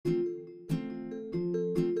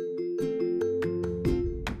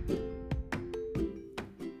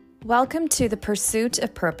Welcome to The Pursuit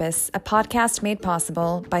of Purpose, a podcast made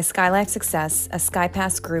possible by Skylife Success, a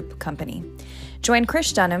SkyPass Group company. Join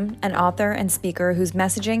Chris Dunham, an author and speaker whose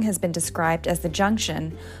messaging has been described as the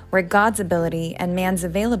junction where God's ability and man's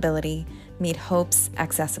availability meet hope's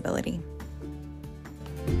accessibility.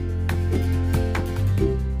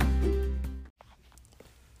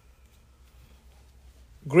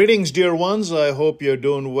 Greetings, dear ones. I hope you're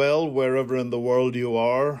doing well wherever in the world you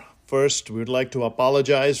are. First, we'd like to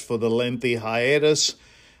apologize for the lengthy hiatus.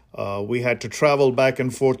 We had to travel back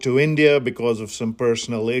and forth to India because of some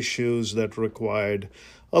personal issues that required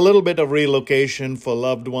a little bit of relocation for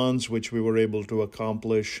loved ones, which we were able to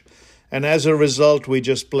accomplish. And as a result, we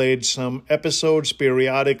just played some episodes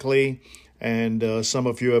periodically, and some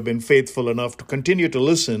of you have been faithful enough to continue to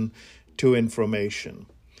listen to information.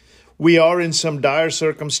 We are in some dire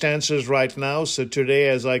circumstances right now, so today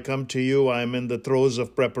as I come to you, I'm in the throes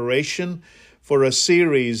of preparation for a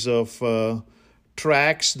series of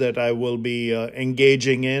tracks that I will be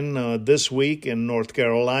engaging in this week in North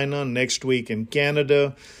Carolina, next week in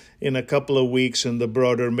Canada, in a couple of weeks in the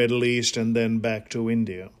broader Middle East, and then back to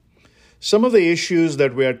India. Some of the issues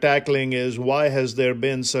that we are tackling is why has there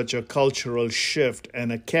been such a cultural shift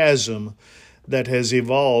and a chasm that has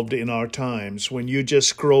evolved in our times. When you just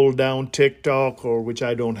scroll down TikTok, or which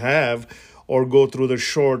I don't have, or go through the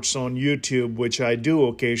shorts on YouTube, which I do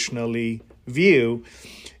occasionally view,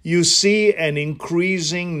 you see an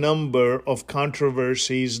increasing number of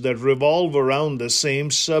controversies that revolve around the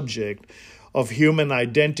same subject of human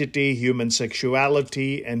identity, human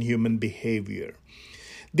sexuality, and human behavior.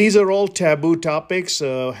 These are all taboo topics,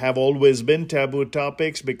 have always been taboo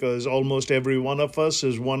topics, because almost every one of us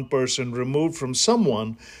is one person removed from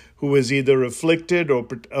someone who is either afflicted or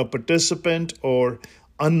a participant or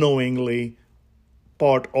unknowingly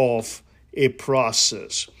part of a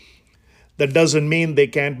process. That doesn't mean they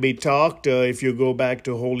can't be talked. If you go back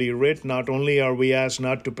to Holy Writ, not only are we asked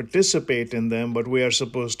not to participate in them, but we are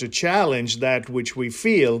supposed to challenge that which we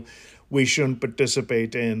feel we shouldn't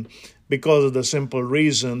participate in, because of the simple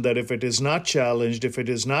reason that if it is not challenged, if it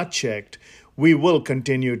is not checked, we will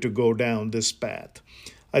continue to go down this path.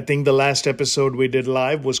 I think the last episode we did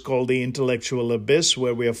live was called The Intellectual Abyss,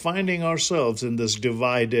 where we are finding ourselves in this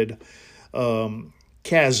divided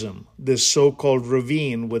chasm, this so-called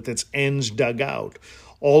ravine with its ends dug out,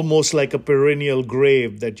 almost like a perennial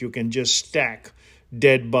grave that you can just stack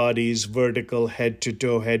dead bodies vertical, head to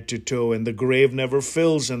toe, and the grave never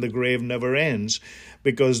fills and the grave never ends,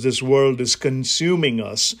 because this world is consuming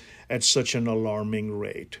us at such an alarming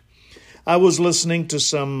rate. I was listening to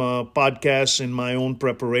some podcasts in my own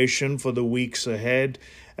preparation for the weeks ahead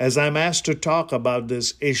as I'm asked to talk about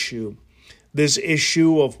this issue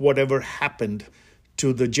of whatever happened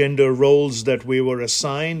to the gender roles that we were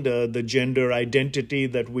assigned, the gender identity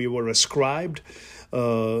that we were ascribed.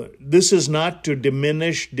 This is not to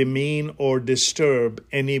diminish, demean, or disturb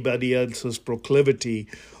anybody else's proclivity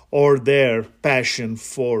or their passion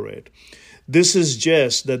for it. This is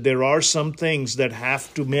just that there are some things that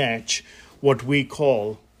have to match what we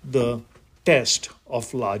call the test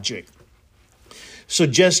of logic. So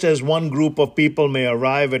just as one group of people may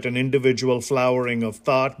arrive at an individual flowering of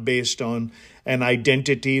thought based on an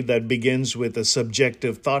identity that begins with a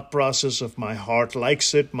subjective thought process of my heart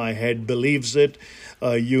likes it, my head believes it,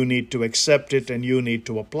 you need to accept it, and you need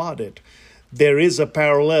to applaud it. There is a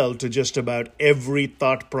parallel to just about every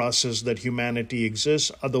thought process that humanity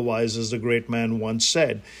exists. Otherwise, as the great man once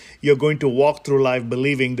said, you're going to walk through life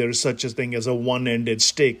believing there is such a thing as a one-ended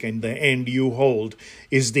stick, and the end you hold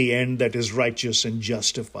is the end that is righteous and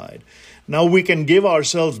justified. Now, we can give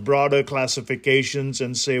ourselves broader classifications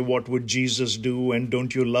and say, what would Jesus do? And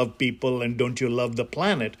don't you love people? And don't you love the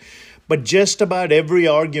planet? But just about every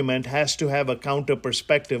argument has to have a counter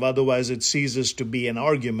perspective. Otherwise, it ceases to be an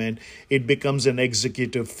argument. It becomes an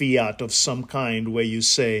executive fiat of some kind where you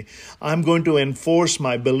say, I'm going to enforce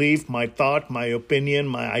my belief, my thought, my opinion,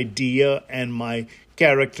 my idea, and my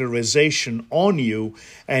characterization on you.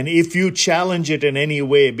 And if you challenge it in any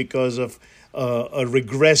way because of a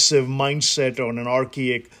regressive mindset or an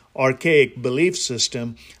archaic belief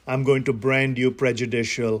system, I'm going to brand you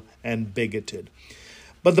prejudicial and bigoted.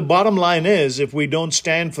 But the bottom line is, if we don't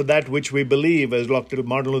stand for that which we believe, as Dr.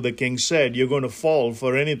 Martin Luther King said, you're going to fall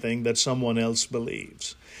for anything that someone else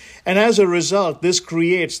believes. And as a result, this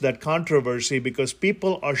creates that controversy because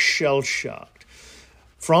people are shell-shocked.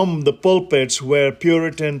 From the pulpits where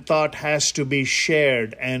Puritan thought has to be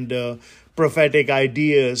shared and prophetic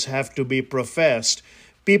ideas have to be professed,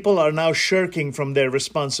 People are now shirking from their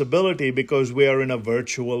responsibility because we are in a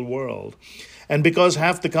virtual world. And because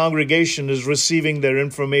half the congregation is receiving their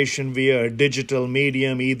information via a digital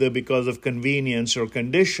medium, either because of convenience or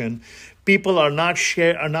condition, people are not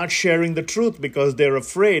sharing the truth because they're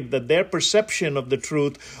afraid that their perception of the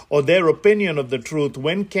truth or their opinion of the truth,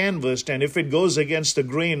 when canvassed, and if it goes against the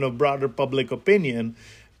grain of broader public opinion,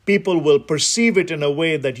 people will perceive it in a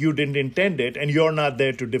way that you didn't intend it, and you're not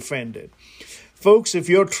there to defend it. Folks, if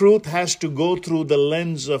your truth has to go through the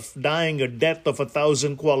lens of dying a death of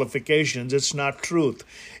 1,000 qualifications, it's not truth,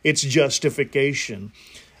 it's justification.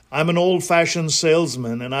 I'm an old-fashioned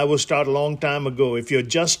salesman, and I was taught a long time ago, if you're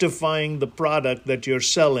justifying the product that you're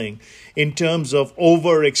selling in terms of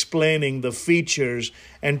over-explaining the features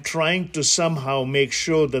and trying to somehow make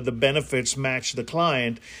sure that the benefits match the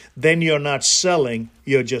client, then you're not selling,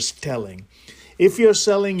 you're just telling. If you're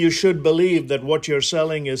selling, you should believe that what you're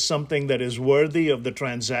selling is something that is worthy of the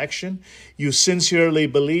transaction. You sincerely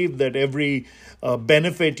believe that every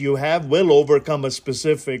benefit you have will overcome a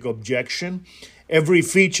specific objection. Every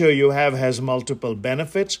feature you have has multiple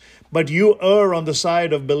benefits, but you err on the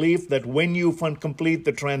side of belief that when you complete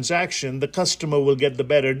the transaction, the customer will get the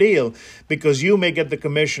better deal because you may get the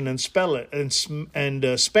commission and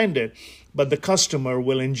spend it, but the customer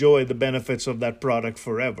will enjoy the benefits of that product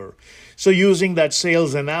forever. So using that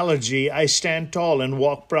sales analogy, I stand tall and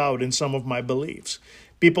walk proud in some of my beliefs.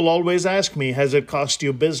 People always ask me, has it cost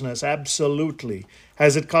you business? Absolutely.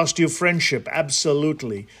 Has it cost you friendship?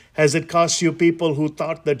 Absolutely. Has it cost you people who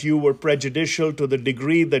thought that you were prejudicial to the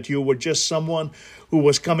degree that you were just someone who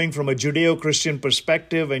was coming from a Judeo-Christian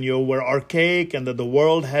perspective and you were archaic and that the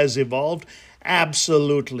world has evolved?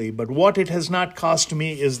 Absolutely. But what it has not cost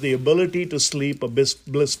me is the ability to sleep a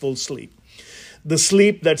blissful sleep. The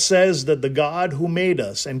sleep that says that the God who made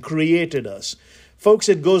us and created us. Folks,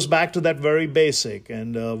 it goes back to that very basic.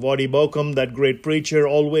 And Waddy Bokum, that great preacher,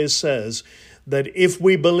 always says that if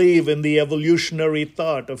we believe in the evolutionary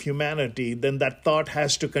thought of humanity, then that thought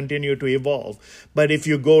has to continue to evolve. But if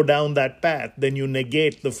you go down that path, then you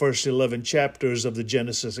negate the first 11 chapters of the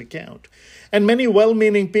Genesis account. And many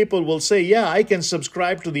well-meaning people will say, yeah, I can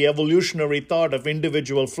subscribe to the evolutionary thought of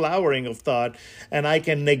individual flowering of thought, and I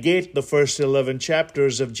can negate the first 11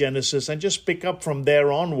 chapters of Genesis and just pick up from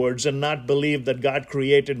there onwards and not believe that God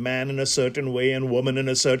created man in a certain way and woman in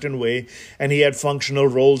a certain way, and he had functional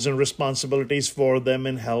roles and responsibilities for them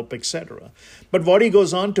and help, etc. But what he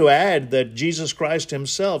goes on to add that Jesus Christ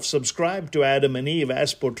himself subscribed to Adam and Eve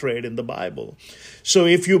as portrayed in the Bible. So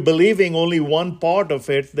if you're believing only one part of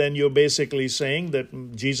it, then you're basically saying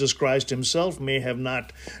that Jesus Christ himself may have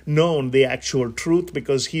not known the actual truth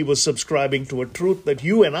because he was subscribing to a truth that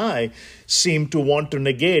you and I seem to want to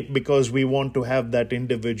negate because we want to have that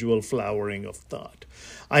individual flowering of thought.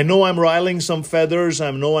 I know I'm riling some feathers. I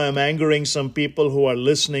know I'm angering some people who are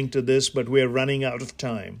listening to this, but we're running out of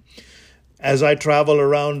time. As I travel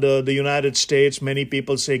around the United States, many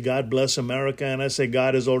people say, God bless America. And I say,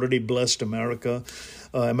 God has already blessed America.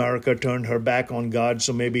 America turned her back on God,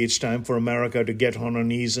 so maybe it's time for America to get on her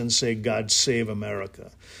knees and say, God save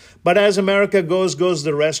America. But as America goes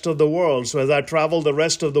the rest of the world. So as I travel the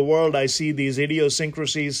rest of the world, I see these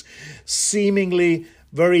idiosyncrasies seemingly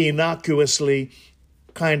very innocuously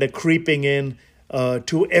kind of creeping in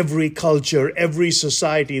to every culture, every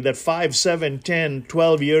society that 5, 7, 10,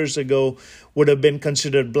 12 years ago would have been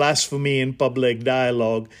considered blasphemy in public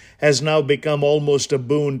dialogue, has now become almost a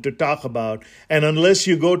boon to talk about. And unless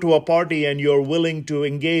you go to a party and you're willing to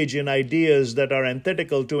engage in ideas that are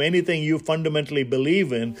antithetical to anything you fundamentally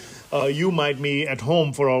believe in, you might be at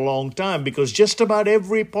home for a long time, because just about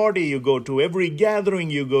every party you go to, every gathering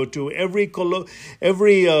you go to, every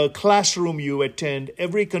classroom you attend,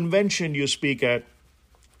 every convention you speak at,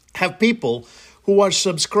 have people who are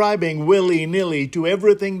subscribing willy-nilly to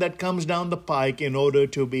everything that comes down the pike in order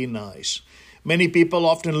to be nice. Many people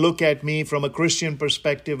often look at me from a Christian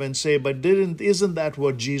perspective and say, but isn't that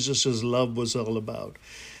what Jesus' love was all about?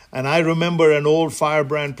 And I remember an old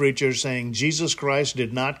firebrand preacher saying, Jesus Christ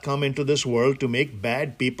did not come into this world to make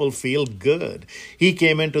bad people feel good. He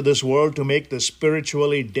came into this world to make the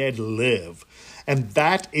spiritually dead live. And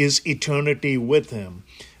that is eternity with him.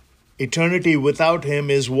 Eternity without him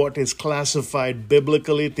is what is classified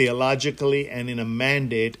biblically, theologically, and in a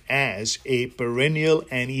mandate as a perennial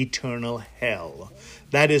and eternal hell.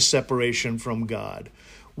 That is separation from God.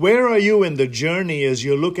 Where are you in the journey as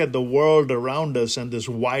you look at the world around us and this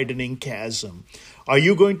widening chasm? Are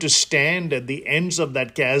you going to stand at the ends of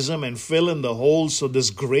that chasm and fill in the holes so this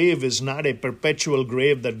grave is not a perpetual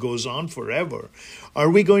grave that goes on forever? Are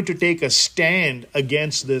we going to take a stand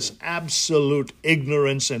against this absolute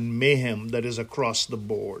ignorance and mayhem that is across the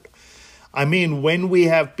board? I mean, when we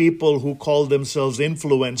have people who call themselves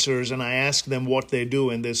influencers and I ask them what they do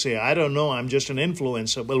and they say, I don't know, I'm just an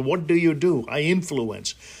influencer. Well, what do you do? I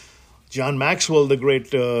influence. John Maxwell, the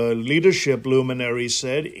great leadership luminary,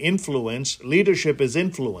 said, leadership is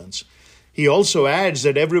influence. He also adds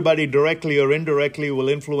that everybody directly or indirectly will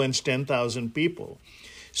influence 10,000 people.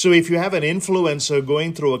 So if you have an influencer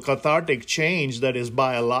going through a cathartic change that is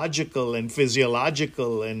biological and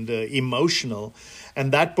physiological and emotional,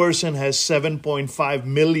 and that person has 7.5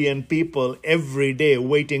 million people every day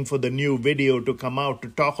waiting for the new video to come out to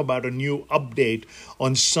talk about a new update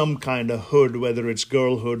on some kind of hood, whether it's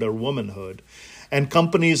girlhood or womanhood, and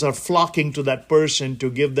companies are flocking to that person to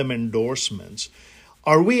give them endorsements,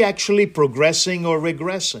 are we actually progressing or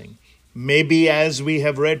regressing? Maybe as we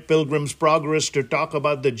have read Pilgrim's Progress to talk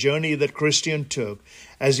about the journey that Christian took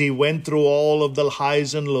as he went through all of the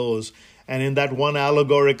highs and lows, and in that one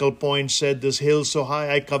allegorical point said, this hill so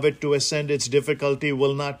high I covet to ascend, its difficulty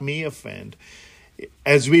will not me offend.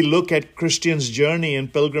 As we look at Christian's journey in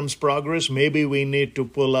Pilgrim's Progress, maybe we need to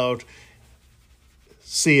pull out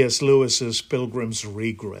C.S. Lewis's Pilgrim's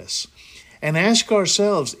Regress and ask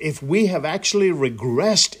ourselves if we have actually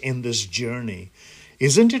regressed in this journey.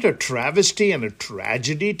 Isn't it a travesty and a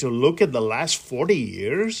tragedy to look at the last 40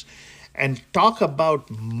 years and talk about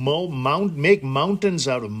make mountains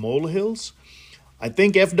out of molehills? I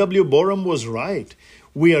think F.W. Borum was right.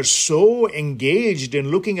 We are so engaged in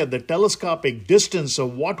looking at the telescopic distance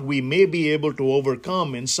of what we may be able to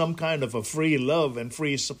overcome in some kind of a free love and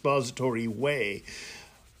free suppository way,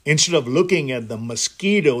 instead of looking at the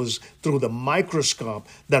mosquitoes through the microscope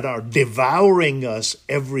that are devouring us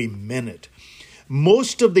every minute.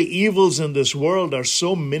 Most of the evils in this world are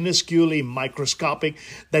so minusculely microscopic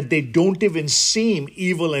that they don't even seem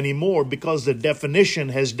evil anymore because the definition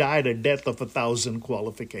has died a death of 1,000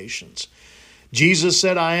 qualifications. Jesus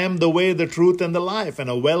said, I am the way, the truth, and the life. And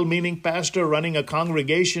a well-meaning pastor running a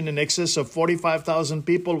congregation in excess of 45,000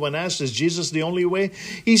 people, when asked, is Jesus the only way?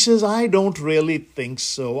 He says, I don't really think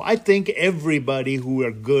so. I think everybody who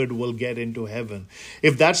are good will get into heaven.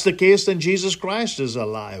 If that's the case, then Jesus Christ is a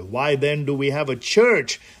lie. Why then do we have a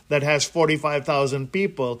church that has 45,000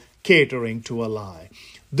 people catering to a lie?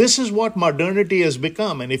 This is what modernity has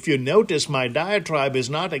become. And if you notice, my diatribe is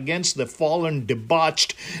not against the fallen,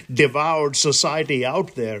 debauched, devoured society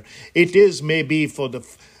out there. It is maybe for the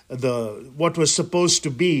what was supposed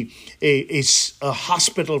to be a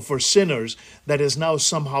hospital for sinners that has now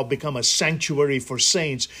somehow become a sanctuary for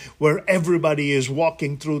saints, where everybody is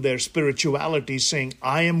walking through their spirituality saying,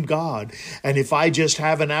 I am God. And if I just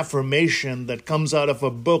have an affirmation that comes out of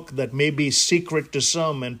a book that may be secret to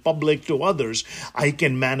some and public to others, I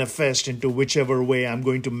can manifest into whichever way I'm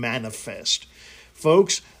going to manifest.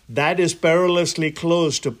 Folks, that is perilously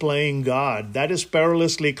close to playing God. That is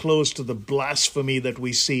perilously close to the blasphemy that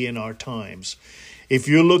we see in our times. If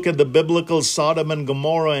you look at the biblical Sodom and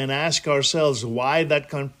Gomorrah and ask ourselves why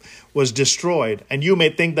that was destroyed, and you may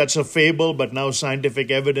think that's a fable, but now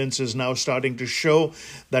scientific evidence is now starting to show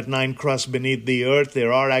that 9 crusts beneath the earth,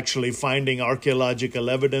 there are actually finding archaeological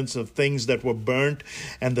evidence of things that were burnt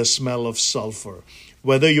and the smell of sulfur.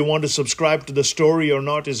 Whether you want to subscribe to the story or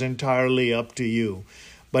not is entirely up to you.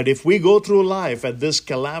 But if we go through life at this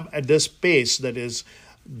pace that is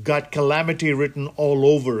got calamity written all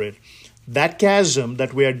over it, that chasm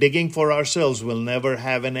that we are digging for ourselves will never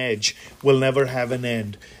have an edge, will never have an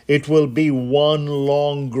end. It will be one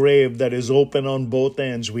long grave that is open on both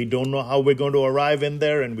ends. We don't know how we're going to arrive in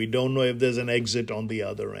there, and we don't know if there's an exit on the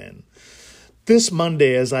other end. This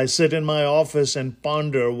Monday, as I sit in my office and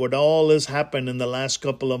ponder what all has happened in the last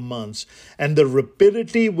couple of months and the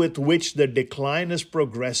rapidity with which the decline is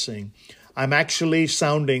progressing, I'm actually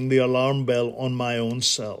sounding the alarm bell on my own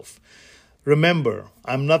self. Remember,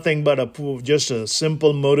 I'm nothing but just a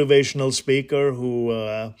simple motivational speaker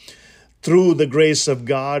who, through the grace of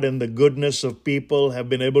God and the goodness of people, have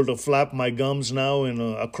been able to flap my gums now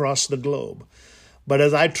across the globe. But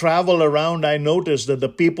as I travel around, I notice that the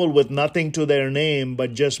people with nothing to their name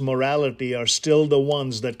but just morality are still the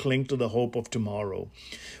ones that cling to the hope of tomorrow.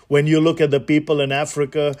 When you look at the people in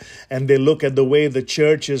Africa and they look at the way the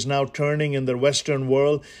church is now turning in the Western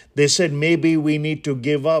world, they said maybe we need to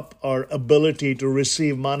give up our ability to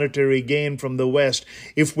receive monetary gain from the West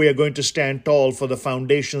if we are going to stand tall for the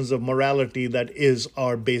foundations of morality that is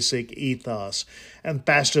our basic ethos. And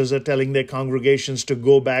pastors are telling their congregations to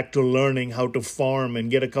go back to learning how to farm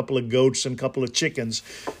and get a couple of goats and a couple of chickens,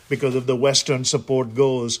 because if the Western support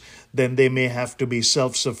goes, then they may have to be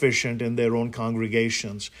self-sufficient in their own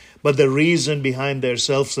congregations. But the reason behind their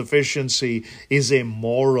self-sufficiency is a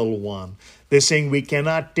moral one. They're saying we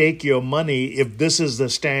cannot take your money if this is the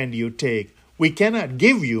stand you take. We cannot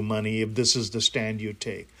give you money if this is the stand you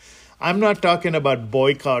take. I'm not talking about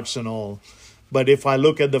boycotts and all. But if I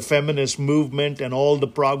look at the feminist movement and all the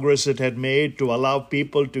progress it had made to allow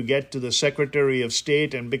people to get to the Secretary of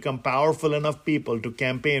State and become powerful enough people to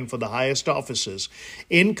campaign for the highest offices,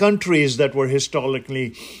 in countries that were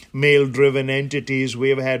historically male-driven entities, we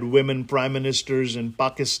have had women prime ministers in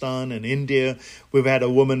Pakistan and India. We've had a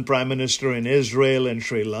woman prime minister in Israel and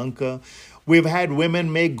Sri Lanka. We've had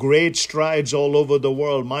women make great strides all over the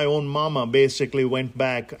world. My own mama basically went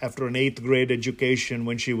back after an 8th grade education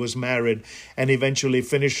when she was married and eventually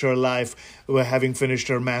finished her life having finished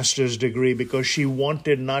her master's degree because she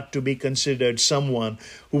wanted not to be considered someone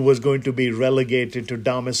who was going to be relegated to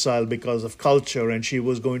domicile because of culture, and she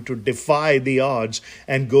was going to defy the odds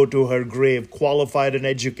and go to her grave qualified and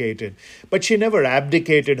educated. But she never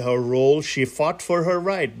abdicated her role. She fought for her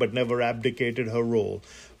right, but never abdicated her role.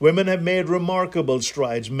 Women have made remarkable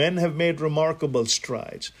strides. Men have made remarkable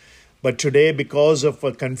strides. But today, because of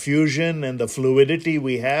the confusion and the fluidity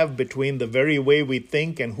we have between the very way we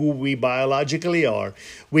think and who we biologically are,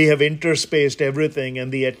 we have interspaced everything,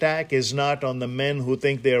 and the attack is not on the men who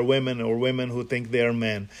think they are women or women who think they are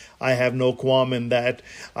men. I have no qualm in that.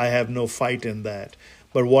 I have no fight in that.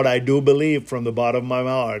 But what I do believe from the bottom of my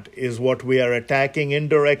heart is what we are attacking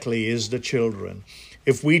indirectly is the children.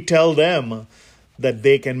 If we tell them that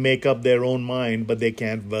they can make up their own mind, but they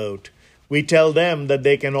can't vote. We tell them that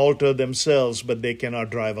they can alter themselves, but they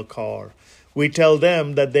cannot drive a car. We tell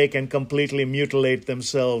them that they can completely mutilate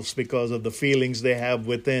themselves because of the feelings they have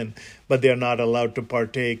within, but they're not allowed to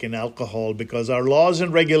partake in alcohol because our laws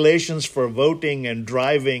and regulations for voting and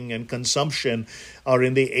driving and consumption are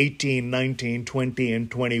in the 18, 19, 20,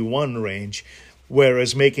 and 21 range,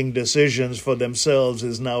 whereas making decisions for themselves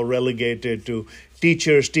is now relegated to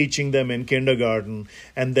teachers teaching them in kindergarten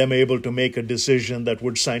and them able to make a decision that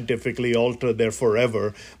would scientifically alter their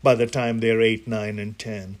forever by the time they're 8, 9, and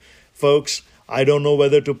 10. Folks, I don't know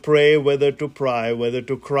whether to pray, whether to pry, whether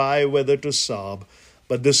to cry, whether to sob,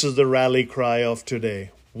 but this is the rally cry of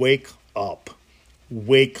today. Wake up.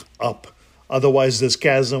 Wake up. Otherwise, this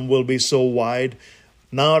chasm will be so wide.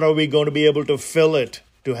 Not are we going to be able to fill it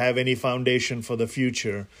to have any foundation for the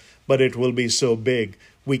future, but it will be so big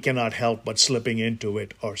we cannot help but slipping into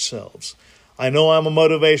it ourselves. I know I'm a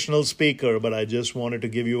motivational speaker, but I just wanted to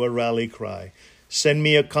give you a rally cry. Send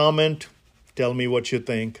me a comment. Tell me what you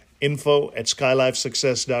think.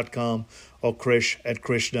 info@skylifesuccess.com or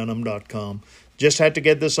krish@krishdunham.com. Just had to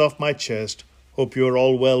get this off my chest. Hope you're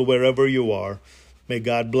all well wherever you are. May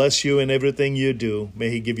God bless you in everything you do.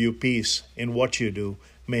 May He give you peace in what you do.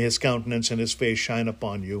 May His countenance and His face shine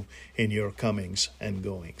upon you in your comings and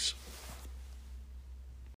goings.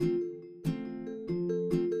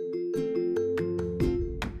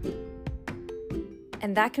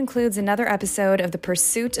 And that concludes another episode of The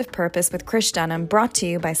Pursuit of Purpose with Krish Dunham, brought to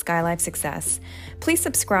you by SkyLife Success. Please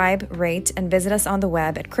subscribe, rate, and visit us on the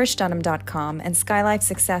web at krishdunham.com and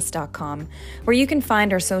skylifesuccess.com, where you can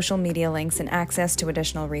find our social media links and access to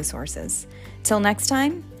additional resources. Till next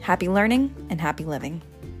time, happy learning and happy living.